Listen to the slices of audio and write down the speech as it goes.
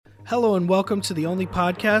Hello and welcome to the only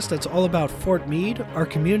podcast that's all about Fort Meade, our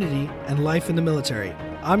community, and life in the military.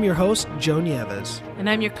 I'm your host, Joe Nieves. And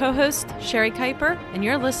I'm your co-host, Sherry Kuiper, and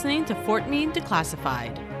you're listening to Fort Meade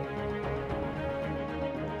Declassified.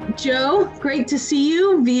 Joe, great to see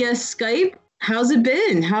you via Skype. How's it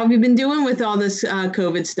been? How have you been doing with all this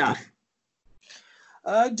COVID stuff?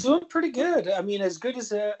 Doing pretty good. I mean, as good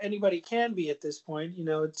as anybody can be at this point. You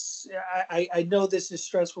know, I know this is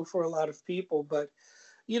stressful for a lot of people, but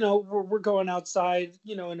you know, we're going outside,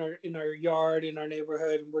 you know, in our yard, in our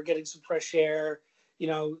neighborhood, and we're getting some fresh air. You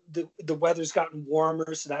know, the weather's gotten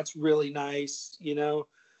warmer, so that's really nice. You know,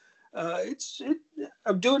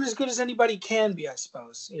 I'm doing as good as anybody can be, I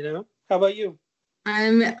suppose. You know, how about you? I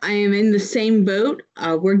am in the same boat.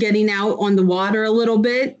 We're getting out on the water a little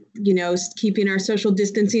bit, you know, keeping our social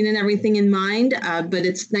distancing and everything in mind. But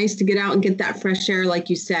it's nice to get out and get that fresh air, like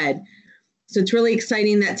you said. So it's really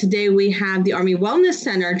exciting that today we have the Army Wellness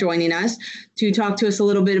Center joining us to talk to us a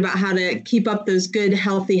little bit about how to keep up those good,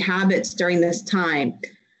 healthy habits during this time.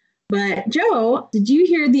 But Joe, did you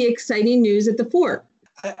hear the exciting news at the fort?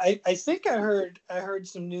 I think I heard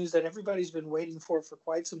some news that everybody's been waiting for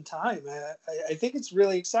quite some time. I think it's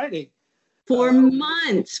really exciting. 4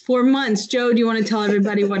 months. 4 months. Joe, do you want to tell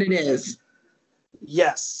everybody what it is?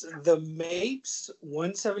 Yes, the Mapes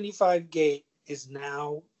 175 gate is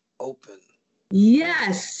now open.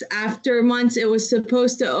 Yes, after months, it was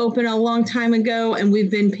supposed to open a long time ago, and we've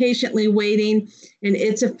been patiently waiting, and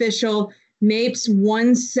it's official. Mapes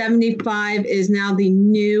 175 is now the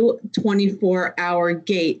new 24-hour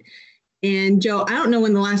gate. And Joe, I don't know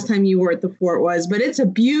when the last time you were at the fort was, but it's a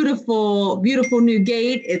beautiful, beautiful new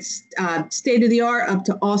gate. It's state-of-the-art, up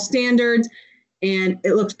to all standards, and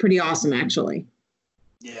it looks pretty awesome, actually.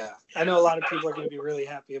 Yeah, I know a lot of people are going to be really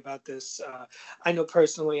happy about this. I know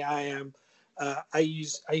personally I am. I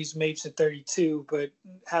use Mapes at 32, but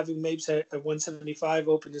having Mapes at 175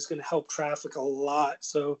 open is going to help traffic a lot.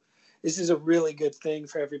 So this is a really good thing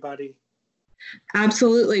for everybody.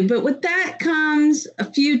 Absolutely. But with that comes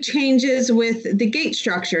a few changes with the gate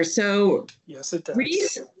structure. So yes, it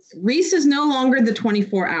does. Reese is no longer the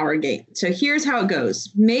 24-hour gate. So here's how it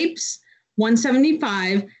goes. Mapes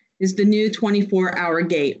 175 is the new 24-hour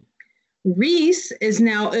gate. Reese is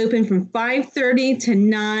now open from 5:30 to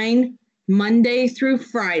 9 Monday through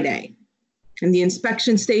Friday. And the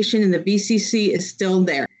inspection station in the VCC is still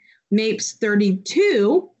there. Mapes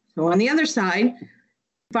 32, so on the other side,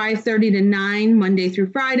 5:30 to 9 Monday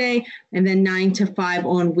through Friday, and then 9 to 5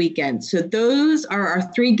 on weekends. So those are our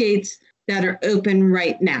three gates that are open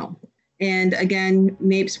right now. And again,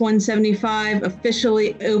 Mapes 175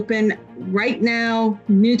 officially open right now,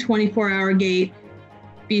 new 24-hour gate.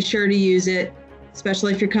 Be sure to use it,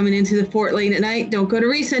 especially if you're coming into the fort late at night. Don't go to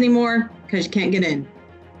Reese anymore because you can't get in.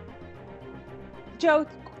 Joe,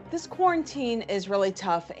 this quarantine is really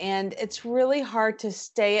tough, and it's really hard to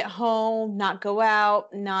stay at home, not go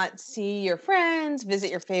out, not see your friends, visit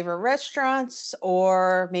your favorite restaurants,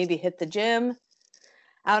 or maybe hit the gym.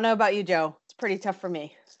 I don't know about you, Joe. It's pretty tough for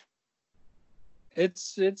me.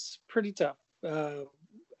 It's pretty tough.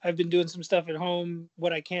 I've been doing some stuff at home,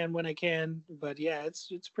 what I can when I can, but yeah, it's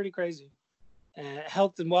pretty crazy.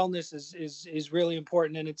 Health and wellness is really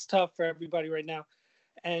important, and it's tough for everybody right now.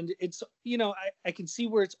 And it's, you know, I can see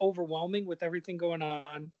where it's overwhelming with everything going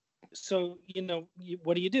on. So, you know,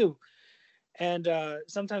 what do you do? And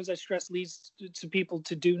sometimes that stress leads to people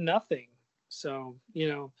to do nothing. So, you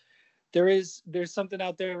know, there's something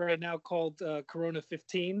out there right now called Corona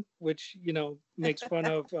 15, which, you know, makes fun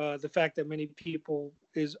of the fact that many people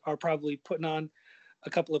are probably putting on a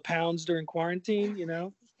couple of pounds during quarantine, you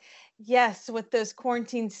know. Yes, with those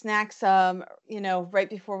quarantine snacks, you know, right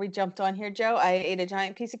before we jumped on here, Joe, I ate a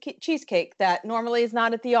giant piece of cheesecake that normally is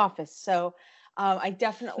not at the office. So I'm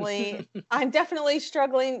definitely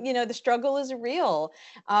struggling. You know, the struggle is real,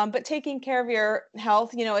 but taking care of your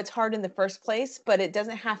health, you know, it's hard in the first place, but it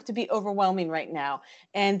doesn't have to be overwhelming right now.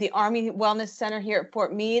 And the Army Wellness Center here at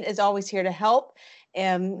Fort Meade is always here to help.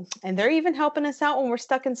 And they're even helping us out when we're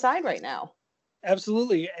stuck inside right now.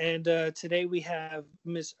 Absolutely. And today we have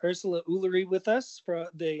Miss Ursula Ullery with us,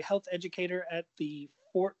 the health educator at the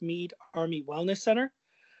Fort Meade Army Wellness Center.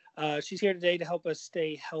 She's here today to help us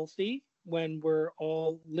stay healthy when we're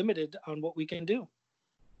all limited on what we can do.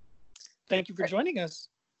 Thank you for joining us.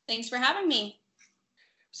 Thanks for having me.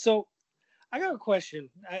 So I got a question,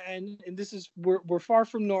 and this is, we're far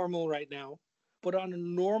from normal right now, but on a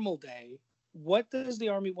normal day, what does the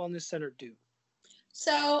Army Wellness Center do?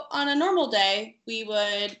 So on a normal day, we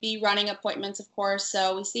would be running appointments, of course.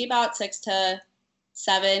 So we see about 6 to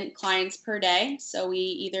 7 clients per day. So we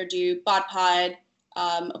either do bod pod,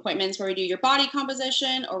 appointments where we do your body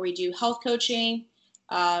composition, or we do health coaching.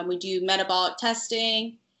 We do metabolic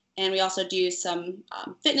testing, and we also do some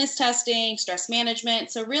fitness testing, stress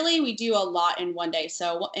management. So really we do a lot in one day.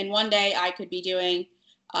 So in one day I could be doing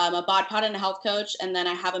a bod pod and a health coach, and then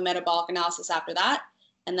I have a metabolic analysis after that.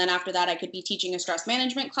 And then after that I could be teaching a stress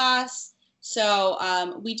management class.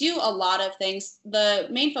 So we do a lot of things. The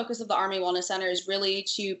main focus of the Army Wellness Center is really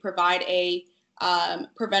to provide a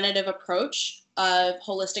preventative approach of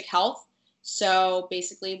holistic health. So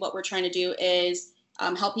basically what we're trying to do is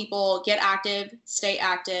help people get active, stay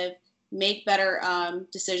active, make better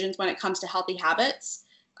decisions when it comes to healthy habits,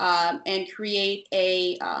 and create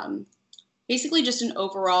a basically just an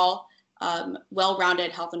overall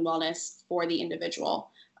well-rounded health and wellness for the individual.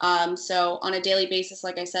 So on a daily basis,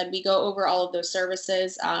 like I said, we go over all of those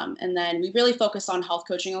services, and then we really focus on health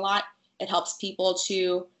coaching a lot. It helps people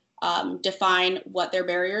to define what their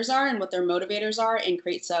barriers are and what their motivators are, and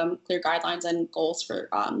create some clear guidelines and goals for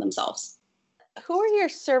themselves. Who are your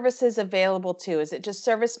services available to? Is it just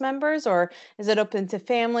service members, or is it open to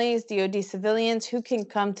families, DoD civilians? Who can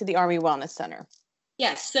come to the Army Wellness Center?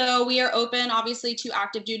 Yes, so we are open, obviously, to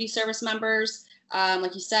active duty service members.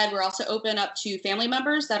 Like you said, we're also open up to family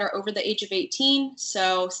members that are over the age of 18.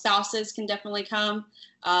 So spouses can definitely come.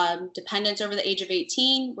 Dependents over the age of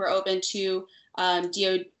 18. We're open to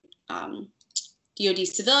DoD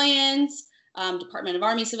civilians, Department of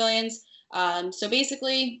Army civilians. So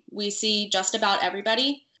basically, we see just about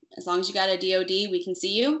everybody. As long as you got a DoD, we can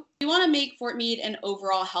see you. We want to make Fort Meade an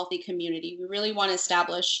overall healthy community. We really want to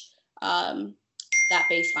establish that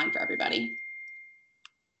baseline for everybody.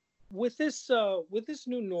 With this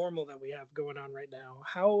new normal that we have going on right now,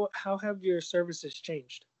 how have your services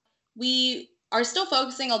changed? We are still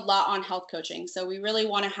focusing a lot on health coaching. So we really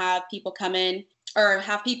want to have people come in, or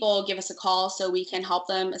have people give us a call so we can help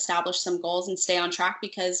them establish some goals and stay on track,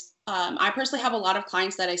 because I personally have a lot of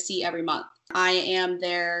clients that I see every month. I am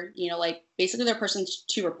their, basically their person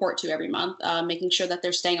to report to every month, making sure that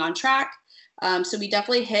they're staying on track. So we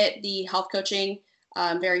definitely hit the health coaching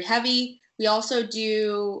very heavy. We also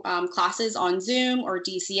do classes on Zoom or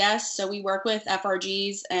DCS. So we work with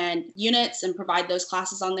FRGs and units and provide those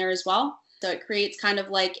classes on there as well. So it creates kind of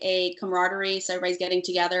like a camaraderie. So everybody's getting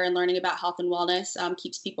together and learning about health and wellness,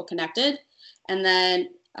 keeps people connected. And then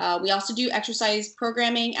we also do exercise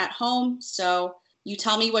programming at home. So you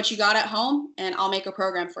tell me what you got at home and I'll make a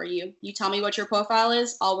program for you. You tell me what your profile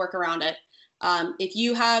is, I'll work around it. If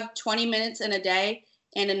you have 20 minutes in a day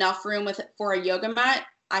and enough room for a yoga mat,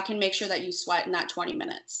 I can make sure that you sweat in that 20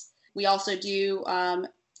 minutes. We also do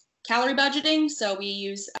calorie budgeting. So we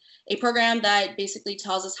use a program that basically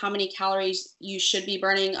tells us how many calories you should be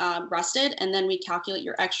burning rested, and then we calculate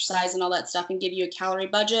your exercise and all that stuff and give you a calorie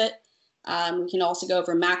budget. We can also go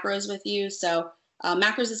over macros with you. So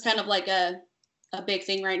macros is kind of like a big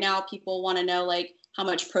thing right now. People want to know like how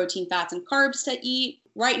much protein, fats, and carbs to eat.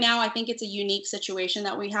 Right now, I think it's a unique situation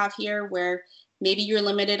that we have here where maybe you're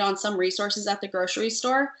limited on some resources at the grocery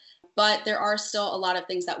store, but there are still a lot of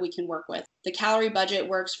things that we can work with. The calorie budget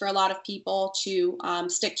works for a lot of people to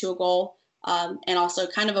stick to a goal, and also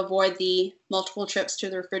kind of avoid the multiple trips to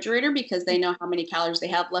the refrigerator because they know how many calories they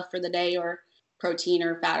have left for the day, or protein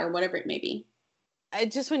or fat or whatever it may be.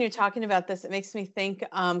 Just when you're talking about this, it makes me think,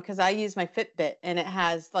 because I use my Fitbit and it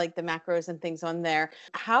has like the macros and things on there.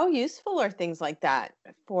 How useful are things like that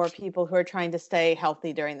for people who are trying to stay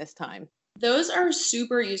healthy during this time? Those are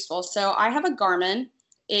super useful. So I have a Garmin.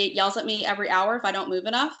 It yells at me every hour if I don't move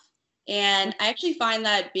enough. And I actually find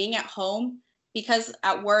that being at home, because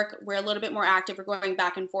at work, we're a little bit more active. We're going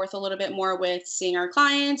back and forth a little bit more with seeing our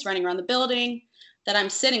clients, running around the building, that I'm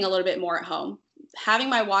sitting a little bit more at home. Having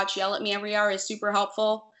my watch yell at me every hour is super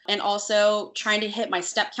helpful. And also trying to hit my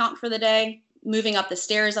step count for the day, moving up the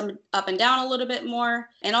stairs up and down a little bit more,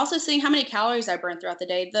 and also seeing how many calories I burn throughout the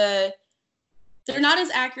day. They're not as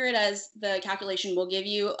accurate as the calculation will give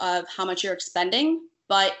you of how much you're expending,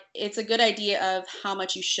 but it's a good idea of how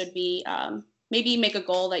much you should be. Maybe make a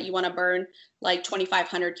goal that you want to burn like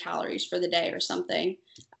 2,500 calories for the day or something.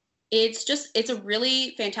 It's a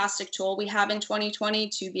really fantastic tool we have in 2020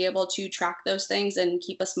 to be able to track those things and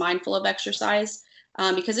keep us mindful of exercise,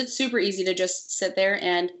 because it's super easy to just sit there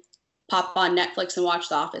and pop on Netflix and watch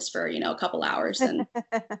The Office for, a couple hours and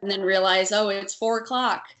then realize, oh, it's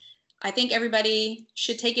 4:00. I think everybody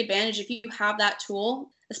should take advantage if you have that tool,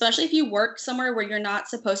 especially if you work somewhere where you're not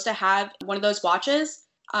supposed to have one of those watches.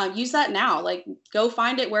 Use that now. Like, go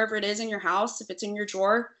find it wherever it is in your house. If it's in your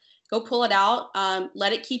drawer, go pull it out.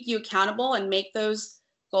 Let it keep you accountable and make those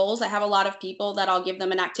goals. I have a lot of people that I'll give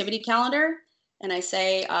them an activity calendar, And I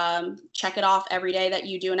say, check it off every day that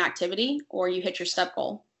you do an activity or you hit your step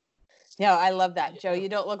goal. Yeah, I love that, Joe. You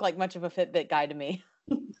don't look like much of a Fitbit guy to me.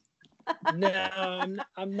 No,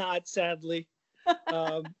 I'm not, sadly.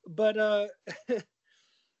 But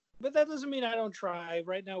but that doesn't mean I don't try.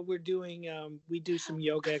 Right now we do some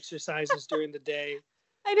yoga exercises during the day.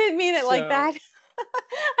 I didn't mean it like that.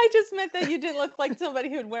 I just meant that you didn't look like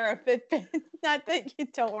somebody who'd wear a Fitbit, not that you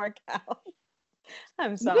don't work out.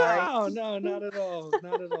 I'm sorry. No, not at all.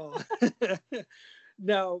 Not at all.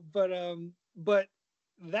 No, but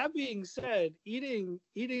that being said, eating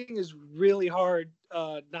is really hard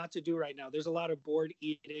not to do right now. There's a lot of bored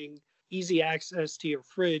eating, easy access to your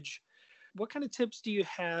fridge. What kind of tips do you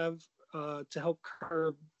have to help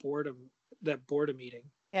curb boredom eating?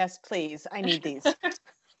 Yes, please. I need these.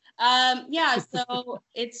 Yeah, so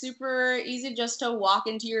it's super easy just to walk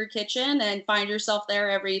into your kitchen and find yourself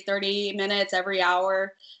there every 30 minutes, every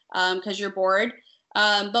hour, because you're bored.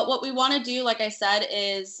 But what we want to do, like I said,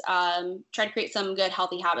 is try to create some good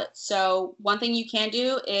healthy habits. So one thing you can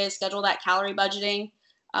do is schedule that calorie budgeting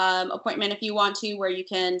appointment if you want to, where you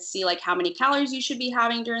can see like how many calories you should be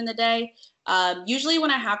having during the day. Usually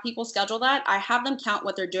when I have people schedule that, I have them count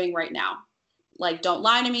what they're doing right now. Like, don't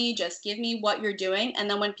lie to me, just give me what you're doing. And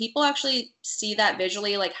then when people actually see that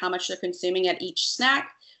visually, like how much they're consuming at each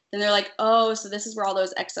snack, then they're like, oh, so this is where all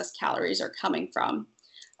those excess calories are coming from.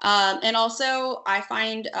 And also I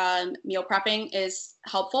find meal prepping is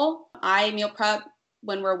helpful. I meal prep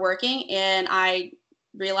when we're working, and I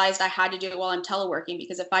realized I had to do it while I'm teleworking,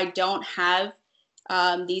 because if I don't have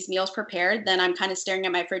these meals prepared, then I'm kind of staring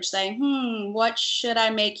at my fridge saying, what should I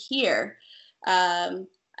make here?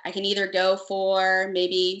 I can either go for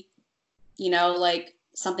maybe, like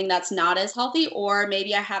something that's not as healthy, or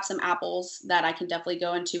maybe I have some apples that I can definitely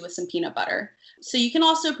go into with some peanut butter. So you can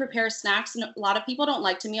also prepare snacks. And a lot of people don't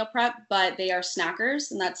like to meal prep, but they are snackers,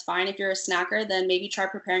 and that's fine. If you're a snacker, then maybe try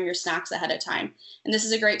preparing your snacks ahead of time. And this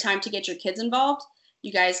is a great time to get your kids involved.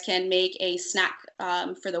 You guys can make a snack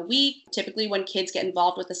for the week. Typically when kids get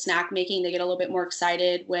involved with the snack making, they get a little bit more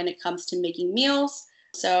excited when it comes to making meals.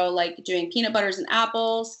 So like doing peanut butters and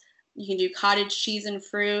apples. You can do cottage cheese and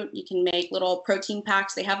fruit. You can make little protein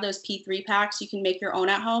packs. They have those P3 packs. You can make your own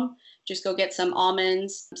at home. Just go get some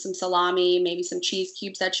almonds, some salami, maybe some cheese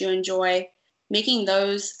cubes that you enjoy. Making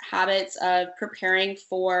those habits of preparing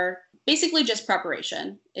for basically just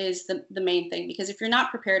preparation is the main thing. Because if you're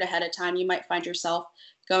not prepared ahead of time, you might find yourself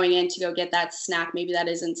going in to go get that snack maybe that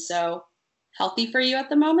isn't so healthy for you at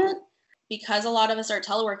the moment. Because a lot of us are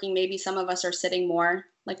teleworking, maybe some of us are sitting more,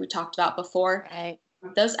 like we talked about before. Right.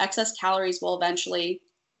 Those excess calories will eventually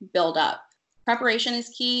build up. Preparation is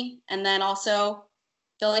key. And then also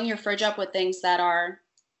filling your fridge up with things that are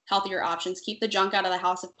healthier options. Keep the junk out of the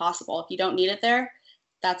house if possible. If you don't need it there,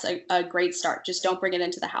 that's a great start. Just don't bring it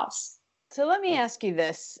into the house. So let me ask you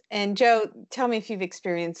this. And Joe, tell me if you've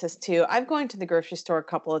experienced this too. I've gone to the grocery store a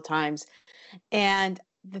couple of times, and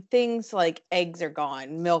the things like eggs are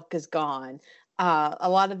gone, milk is gone. A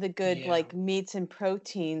lot of the good like meats and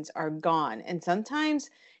proteins are gone. And sometimes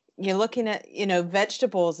you're looking at,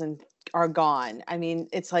 vegetables and are gone. I mean,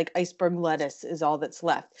 it's like iceberg lettuce is all that's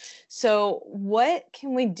left. So what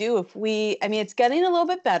can we do it's getting a little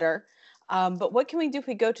bit better, but what can we do if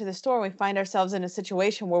we go to the store and we find ourselves in a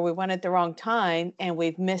situation where we went at the wrong time and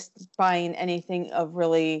we've missed buying anything of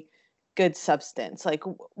really good substance? Like,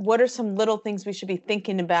 what are some little things we should be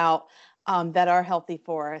thinking about that are healthy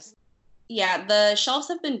for us? Yeah, the shelves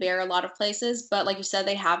have been bare a lot of places, but like you said,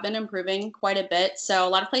 they have been improving quite a bit. So a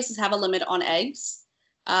lot of places have a limit on eggs.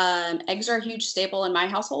 Eggs are a huge staple in my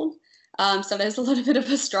household. So there's a little bit of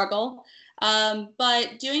a struggle.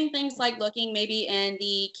 But doing things like looking maybe in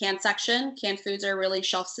the canned section. Canned foods are really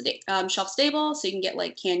shelf stable. So you can get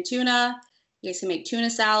like canned tuna. You guys can make tuna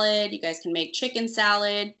salad. You guys can make chicken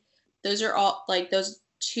salad. Those are all like those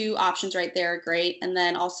two options right there are great. And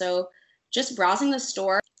then also just browsing the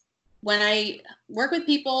store. When I work with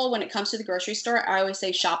people, when it comes to the grocery store, I always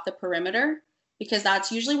say shop the perimeter, because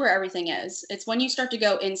that's usually where everything is. It's when you start to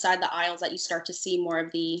go inside the aisles that you start to see more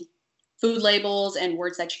of the food labels and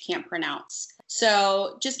words that you can't pronounce.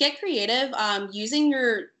 So just get creative. Using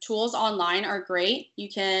your tools online are great. You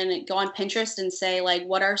can go on Pinterest and say, like,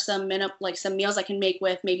 what are some meals I can make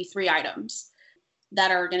with maybe 3 items that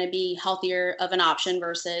are going to be healthier of an option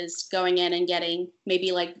versus going in and getting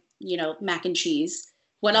maybe mac and cheese.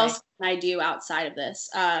 What else can I do outside of this?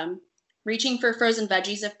 Reaching for frozen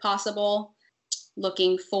veggies if possible,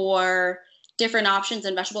 looking for different options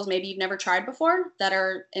and vegetables maybe you've never tried before that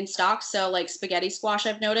are in stock. So like spaghetti squash,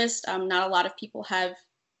 I've noticed not a lot of people have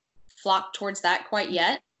flocked towards that quite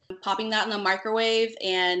yet. Popping that in the microwave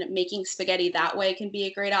and making spaghetti that way can be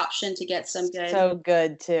a great option to get some good. So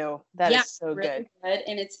good too. That is so really good.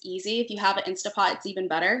 And it's easy. If you have an Instapot, it's even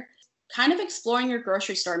better. Kind of exploring your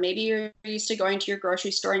grocery store. Maybe you're used to going to your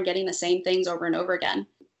grocery store and getting the same things over and over again.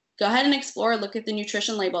 Go ahead and explore, look at the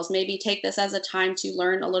nutrition labels. Maybe take this as a time to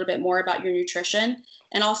learn a little bit more about your nutrition,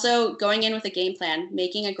 and also going in with a game plan,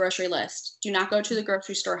 making a grocery list. Do not go to the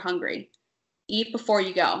grocery store hungry. Eat before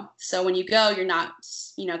you go. So when you go, you're not,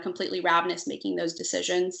 completely ravenous making those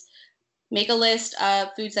decisions. Make a list of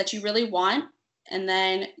foods that you really want, and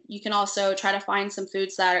then you can also try to find some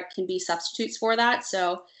foods that can be substitutes for that.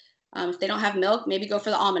 So if they don't have milk, maybe go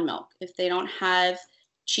for the almond milk. If they don't have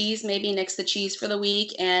cheese, maybe nix the cheese for the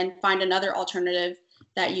week and find another alternative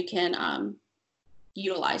that you can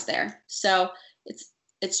utilize there. So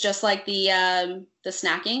it's just like the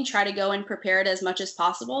snacking. Try to go in prepared as much as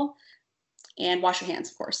possible, and wash your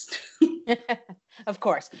hands, of course. Of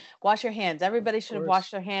course, wash your hands. Everybody should have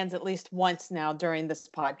washed their hands at least once now during this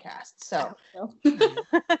podcast.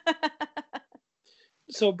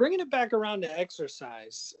 So bringing it back around to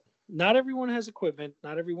exercise. Not everyone has equipment.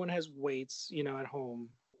 Not everyone has weights, at home.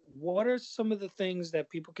 What are some of the things that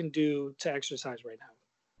people can do to exercise right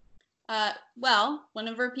now? Well,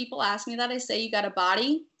 whenever people ask me that, I say you got a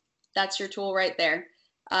body. That's your tool right there.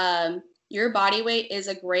 Your body weight is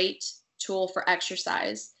a great tool for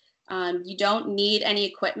exercise. You don't need any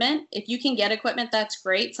equipment. If you can get equipment, that's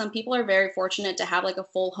great. Some people are very fortunate to have like a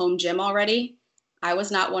full home gym already. I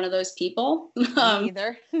was not one of those people. Me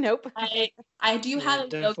either. Nope. I do have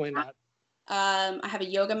definitely not. I have a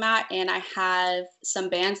yoga mat, and I have some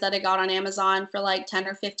bands that I got on Amazon for like 10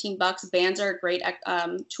 or 15 bucks. Bands are a great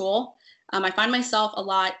tool. I find myself a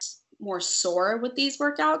lot more sore with these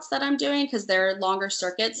workouts that I'm doing because they're longer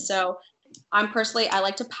circuits. So I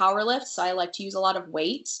like to power lift, so I like to use a lot of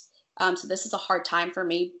weight. So this is a hard time for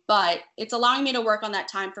me, but it's allowing me to work on that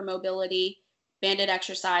time for mobility, banded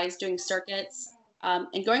exercise, doing circuits,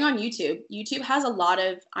 and going on YouTube. YouTube has a lot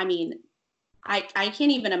of, I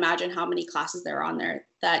can't even imagine how many classes there are on there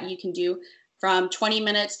that you can do from 20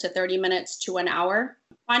 minutes to 30 minutes to an hour.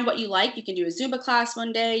 Find what you like. You can do a Zumba class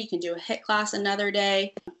one day. You can do a HIIT class another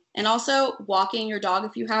day. And also walking your dog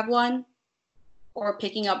if you have one, or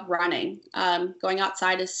picking up running. Going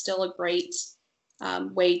outside is still a great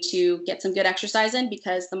way to get some good exercise in,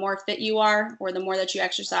 because the more fit you are, or the more that you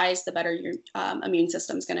exercise, the better your immune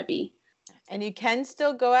system is going to be. And you can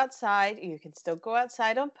still go outside. You can still go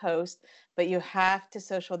outside on post, but you have to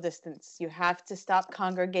social distance. You have to stop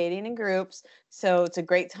congregating in groups. So it's a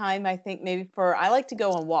great time, I think, maybe I like to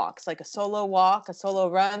go on walks, like a solo walk, a solo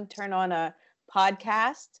run, turn on a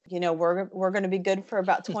podcast. We're going to be good for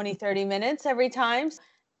about 20, 30 minutes every time.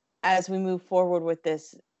 As we move forward with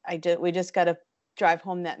this, we just got to drive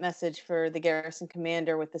home that message for the garrison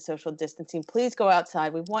commander with the social distancing. Please go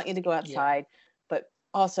outside. We want you to go outside, but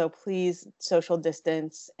also please social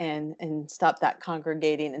distance and stop that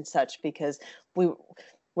congregating and such, because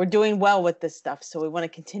we're doing well with this stuff. So we want to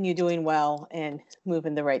continue doing well and move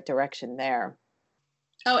in the right direction there.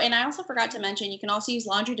 Oh, and I also forgot to mention, you can also use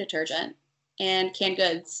laundry detergent and canned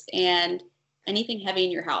goods and anything heavy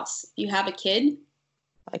in your house. If you have a kid,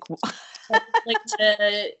 like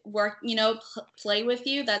to work, play with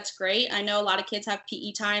you, that's great. I know a lot of kids have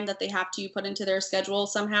PE time that they have to put into their schedule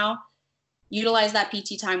somehow. Utilize that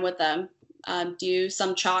PT time with them. Do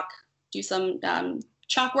some chalk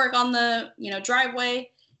work on the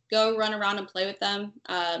driveway. Go run around and play with them.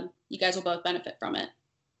 You guys will both benefit from it.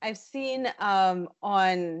 I've seen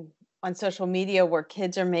on social media where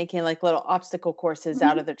kids are making like little obstacle courses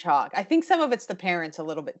out of their chalk. I think some of it's the parents a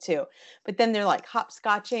little bit too, but then they're like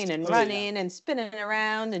hopscotching and running and spinning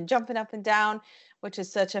around and jumping up and down, which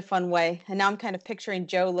is such a fun way. And now I'm kind of picturing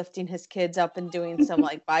Joe lifting his kids up and doing some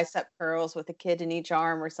like bicep curls with a kid in each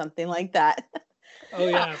arm or something like that. Oh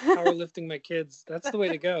yeah, powerlifting my kids. That's the way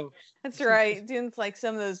to go. That's right. Doing like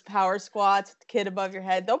some of those power squats with the kid above your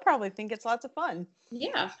head. They'll probably think it's lots of fun.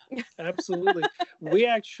 Yeah. Absolutely. We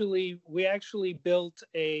actually built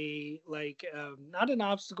a not an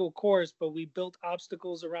obstacle course, but we built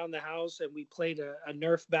obstacles around the house, and we played a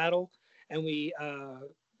Nerf battle, and we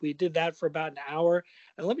did that for about an hour.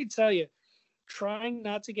 And let me tell you, trying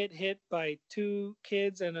not to get hit by two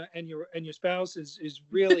kids and your spouse is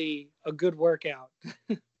really a good workout.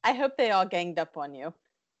 I hope they all ganged up on you.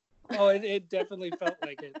 Oh, it definitely felt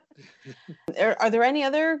like it. Are there any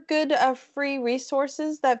other good free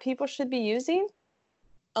resources that people should be using?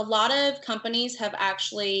 A lot of companies have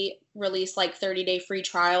actually released like 30-day free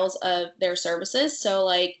trials of their services. So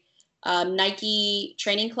like Nike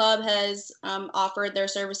Training Club has offered their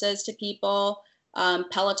services to people.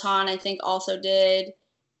 Peloton, I think, also did.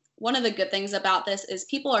 one of the good things about this is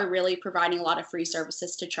people are really providing a lot of free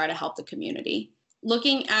services to try to help the community.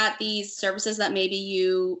 Looking at these services that maybe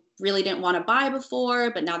you really didn't want to buy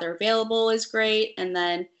before, but now they're available is great. And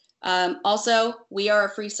then also, we are a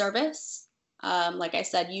free service. Like I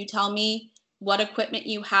said, you tell me what equipment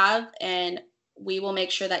you have, and we will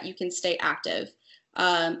make sure that you can stay active.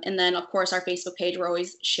 And then, of course, our Facebook page, we're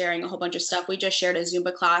always sharing a whole bunch of stuff. We just shared a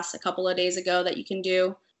Zumba class a couple of days ago that you can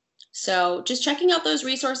do. So just checking out those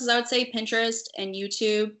resources, I would say Pinterest and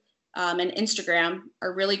YouTube and Instagram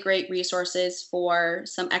are really great resources for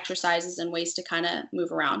some exercises and ways to kind of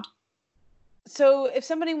move around. So if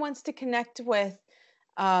somebody wants to connect with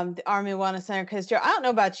the Army Wellness Center, because Joe, I don't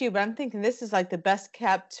know about you, but I'm thinking this is like the best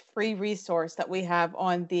kept free resource that we have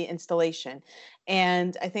on the installation.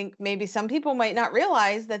 And I think maybe some people might not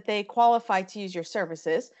realize that they qualify to use your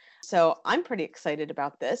services. So I'm pretty excited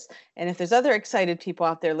about this. And if there's other excited people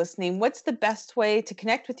out there listening, what's the best way to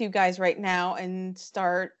connect with you guys right now and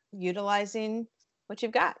start utilizing what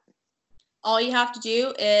you've got? All you have to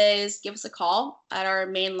do is give us a call at our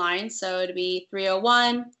main line. So it'd be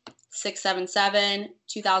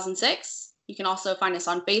 301-677-2006. You can also find us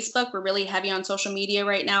on Facebook. We're really heavy on social media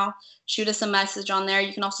right now. Shoot us a message on there.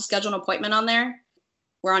 You can also schedule an appointment on there.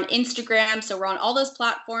 We're on Instagram, so we're on all those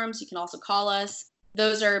platforms. You can also call us.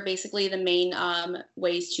 Those are basically the main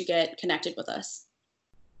ways to get connected with us.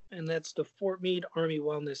 And that's the Fort Meade Army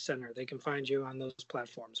Wellness Center. They can find you on those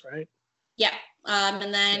platforms, right? Yeah.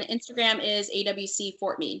 And then Instagram is AWC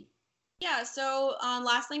Fort Meade. Yeah. So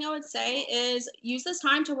last thing I would say is use this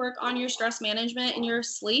time to work on your stress management and your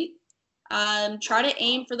sleep. Try to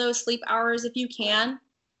aim for those sleep hours if you can.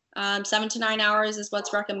 7 to 9 hours is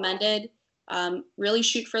what's recommended. Really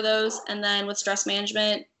shoot for those. And then with stress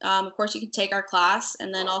management, of course, you can take our class.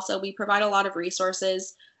 And then also we provide a lot of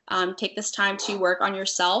resources. Take this time to work on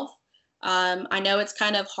yourself. I know it's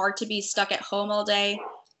kind of hard to be stuck at home all day,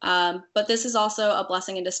 but this is also a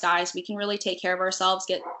blessing in disguise. We can really take care of ourselves,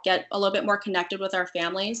 get a little bit more connected with our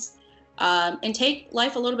families, and take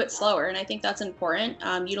life a little bit slower. And I think that's important.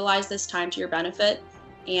 Utilize this time to your benefit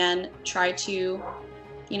and try to,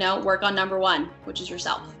 work on number one, which is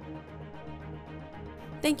yourself.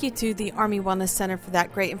 Thank you to the Army Wellness Center for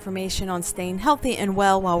that great information on staying healthy and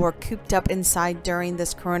well while we're cooped up inside during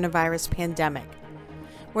this coronavirus pandemic.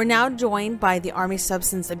 We're now joined by the Army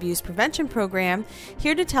Substance Abuse Prevention Program,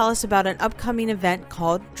 here to tell us about an upcoming event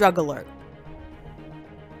called Drug Alert.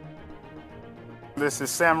 This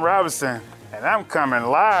is Sam Robinson, and I'm coming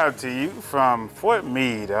live to you from Fort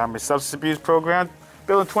Meade, Army Substance Abuse Program,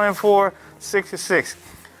 Building 2466.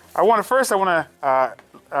 I want to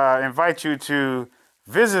invite you to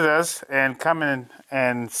visit us and come in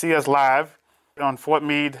and see us live on Fort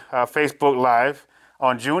Meade Facebook Live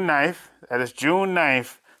on June 9th. That is June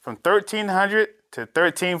 9th from 1300 to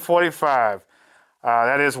 1345.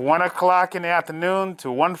 That is 1 o'clock in the afternoon to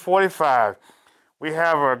 1:45. We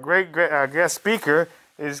have a great guest speaker.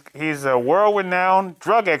 He's a world-renowned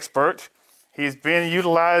drug expert. He's been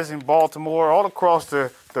utilized in Baltimore, all across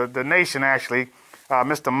the nation, actually.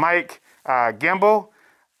 Mr. Mike Gimbel.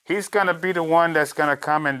 He's going to be the one that's going to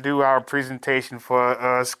come and do our presentation for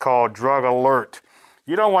us called Drug Alert.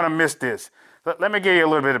 You don't want to miss this. Let me give you a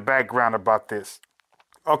little bit of background about this.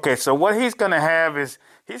 Okay, so what he's going to have is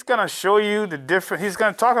he's going to show you he's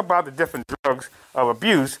going to talk about the different drugs of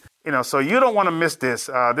abuse. So you don't want to miss this.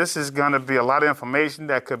 This is going to be a lot of information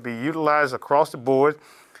that could be utilized across the board.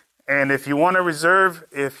 And if you want to reserve,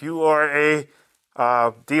 if you are a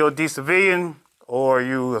DOD civilian or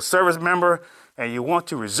you a service member, and you want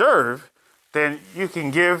to reserve, then you can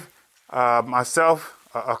give myself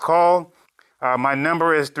a call. My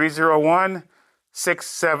number is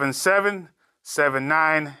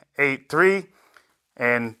 301-677-7983.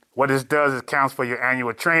 And what this does is counts for your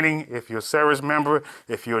annual training. If you're a service member,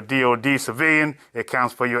 if you're a DOD civilian, it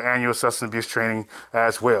counts for your annual substance abuse training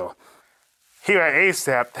as well. Here at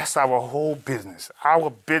ASAP, that's our whole business. Our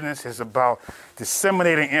business is about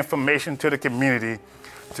disseminating information to the community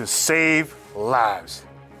to save lives.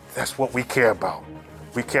 That's what we care about.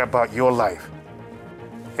 We care about your life.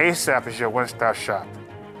 ASAP is your one-stop shop.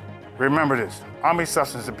 Remember this, Army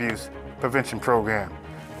Substance Abuse Prevention Program.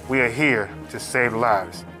 We are here to save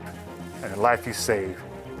lives, and the life you save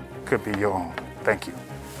could be your own. Thank you.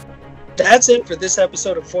 That's it for this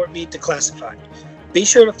episode of Fort Meade Declassified. Be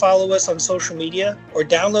sure to follow us on social media or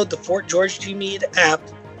download the Fort George G. Meade app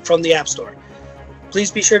from the App Store. Please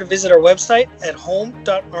be sure to visit our website at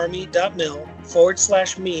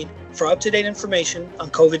home.army.mil/Meade for up-to-date information on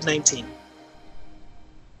COVID-19.